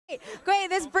Great,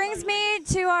 this brings me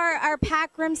to our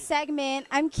pack room segment.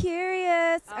 I'm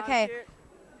curious. Okay.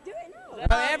 Do it now.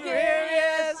 I'm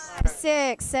curious. 5,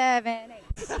 6, 7, 8.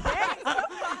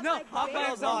 No, Hawk by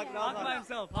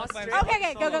himself.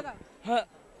 Okay, go.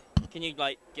 Can you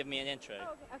like give me an intro?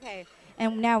 Okay.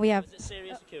 And now we have. Is it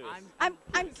serious or curious? I'm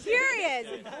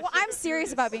curious. Well, I'm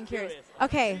serious about being curious.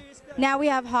 Okay. Now we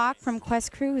have Hawk from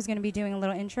Quest Crew who's going to be doing a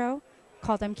little intro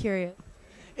called I'm Curious.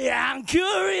 Yeah, I'm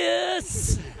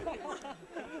curious.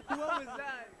 What was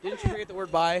that? Didn't you forget the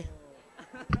word bye?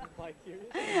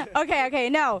 Okay,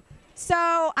 no.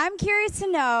 So I'm curious to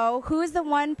know who is the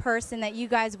one person that you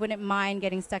guys wouldn't mind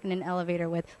getting stuck in an elevator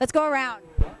with. Let's go around.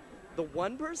 The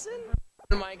one person?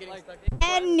 Wouldn't mind getting stuck in?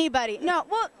 Anybody. No,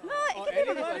 well, no, it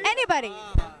can be anybody.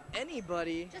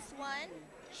 Anybody? Just one?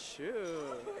 Shoot.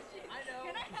 I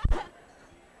know.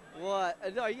 What?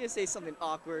 No, are you gonna say something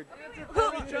awkward? How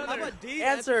about D?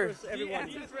 Answer. For everyone.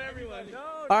 For everyone. No.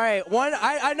 All right, one.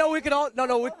 I know we can all.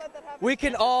 No, we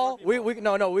can all. We can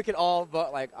all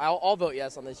vote. Like I'll vote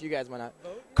yes on this. You guys might not.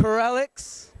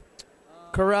 Corelix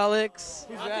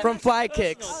from Fly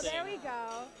Kicks. Oh, there we go.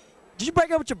 Did you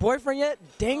break up with your boyfriend yet?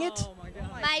 Dang it. Oh my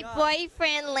God. My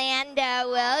boyfriend, Lando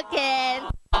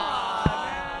Wilkins.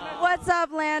 What's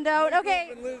up, Lando?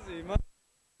 Okay. Lizzie.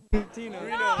 Tina.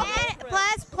 And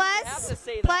plus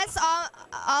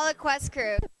all the Quest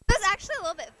Crew. It was actually a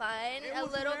little bit fun. A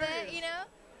little bit, you know?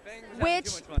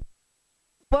 Which?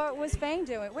 What was Fang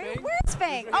doing? Where's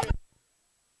Fang? Oh,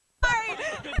 sorry.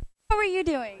 What were you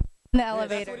doing in the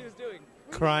elevator? That's what he was doing.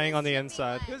 Crying on the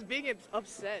inside. He was being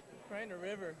upset. Crying a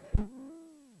river.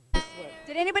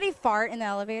 Did anybody fart in the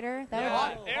elevator? That would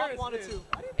Hawk wanted to.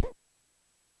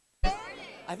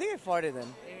 I think I farted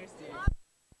then.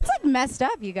 It's like messed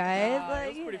up, you guys.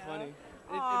 Like, It was pretty funny.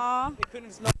 Aw. It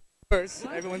couldn't smell worse.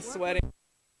 Everyone's sweating.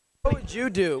 What would you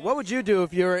do? What would you do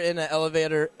if you were in an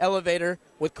elevator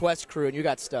with Quest Crew and you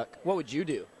got stuck? What would you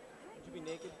do? Would you be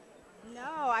naked? No,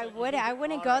 I wouldn't. I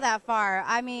wouldn't go that far.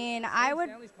 I mean, I would.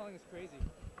 Stanley's calling us crazy.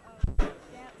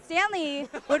 Stanley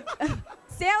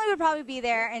would probably be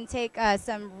there and take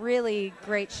some really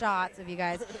great shots of you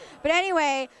guys. But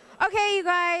anyway, okay, you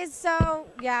guys. So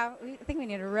yeah, I think we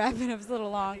need to wrap it up. It's a little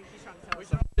long. We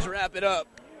should just wrap it up.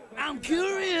 I'm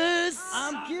curious.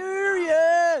 I'm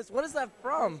curious. What is that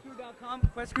from?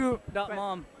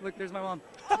 Questcrew.mom. Look, there's my mom.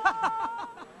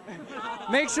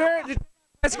 Make sure to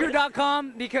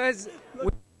questcrew.com because we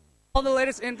have all the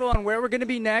latest info on where we're going to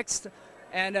be next.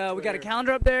 And we got a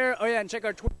calendar up there. Oh, yeah, and check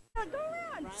our Twitter. Go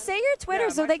around. Say your Twitter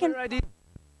so they can. ID.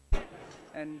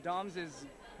 And Dom's is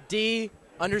D_tricks,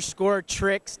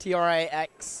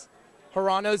 TRIX.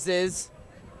 Hirano's is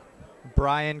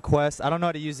Brian Quest. I don't know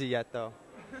how to use it yet though.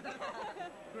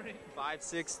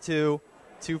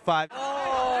 56225.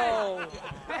 Oh.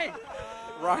 Hey.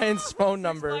 Ryan's phone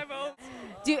number.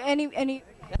 Do any?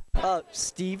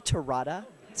 Steve Terada,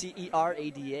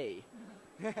 TERADA.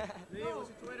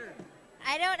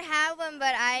 I don't have one,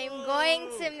 but I'm going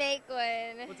to make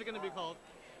one. What's it going to be called?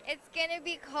 It's going to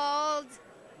be called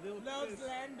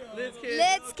Liz Kids.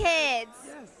 Liz Kids.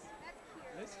 Yes.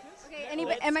 Okay.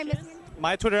 Anybody? Am I missing?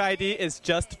 My Twitter ID is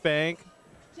justfank.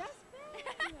 Just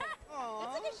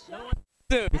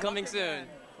Soon, coming soon.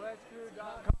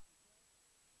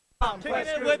 Kicking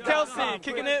it with Kelsey.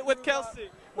 Kicking it with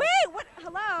Kelsey. Wait. What?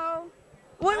 Hello.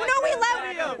 Well, no,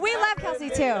 we love Kelsey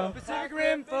too. Pacific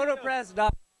Rim Photo Press.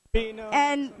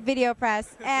 And Video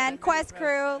Press and Quest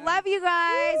Crew. Love you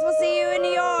guys. We'll see you in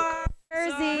New York,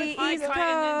 Jersey, East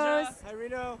Coast.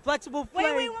 Flexible Wait,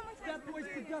 Flame. one more time.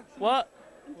 What?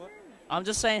 I'm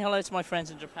just saying hello to my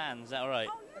friends in Japan. Is that alright?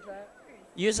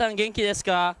 Yu-san genki desu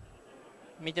ka?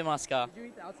 Mitemasu ka?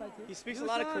 He speaks a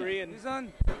lot of Korean.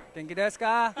 Yu-san, genki desu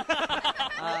ka?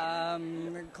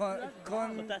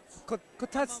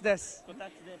 Kotatsu desu.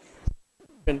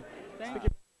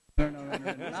 No.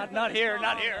 Not here.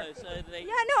 So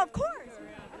Yeah, no, of course.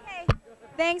 Okay.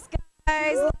 Thanks,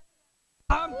 guys.